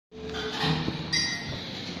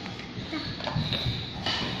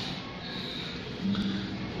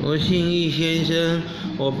我姓易先生，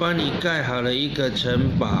我帮你盖好了一个城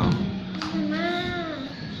堡。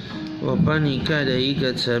我帮你盖了一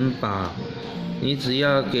个城堡，你只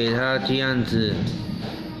要给它这样子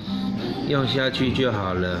用下去就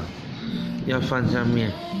好了。要放上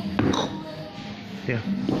面，这样。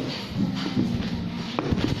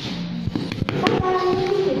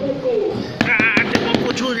怎么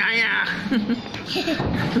不出来呀？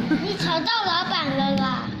你吵到老板了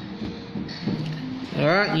啦！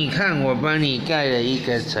你看我帮你盖了一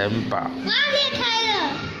个城堡。裂开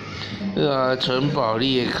了。城堡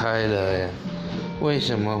裂开了呀？为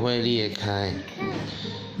什么会裂开？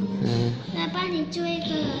来帮你做一个，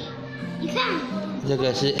你看。这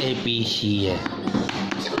个是 ABC 耶。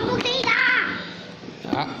什么都可以打。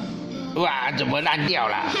哇，怎么烂掉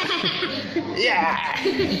了？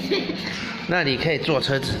那你可以坐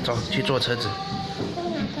车子，走去坐车子。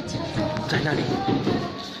哪个车子？在那里。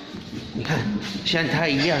你看，像它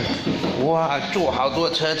一样，哇，坐好多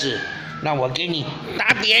车子。那我给你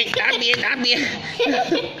打扁。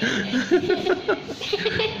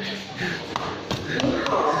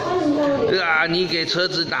你给车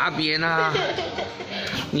子打扁啊？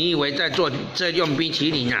你以为在用冰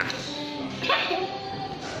淇淋啊？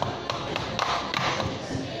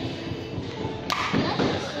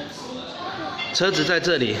车子在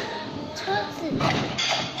这里。车子。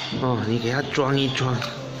你给它装一装。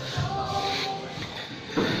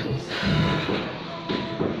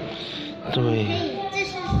对。这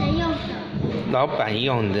是谁用的？老板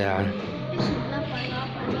用的啊。为什么老板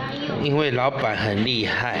要用？因为老板很厉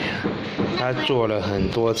害啊，他做了很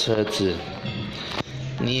多车子，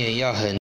你也要很。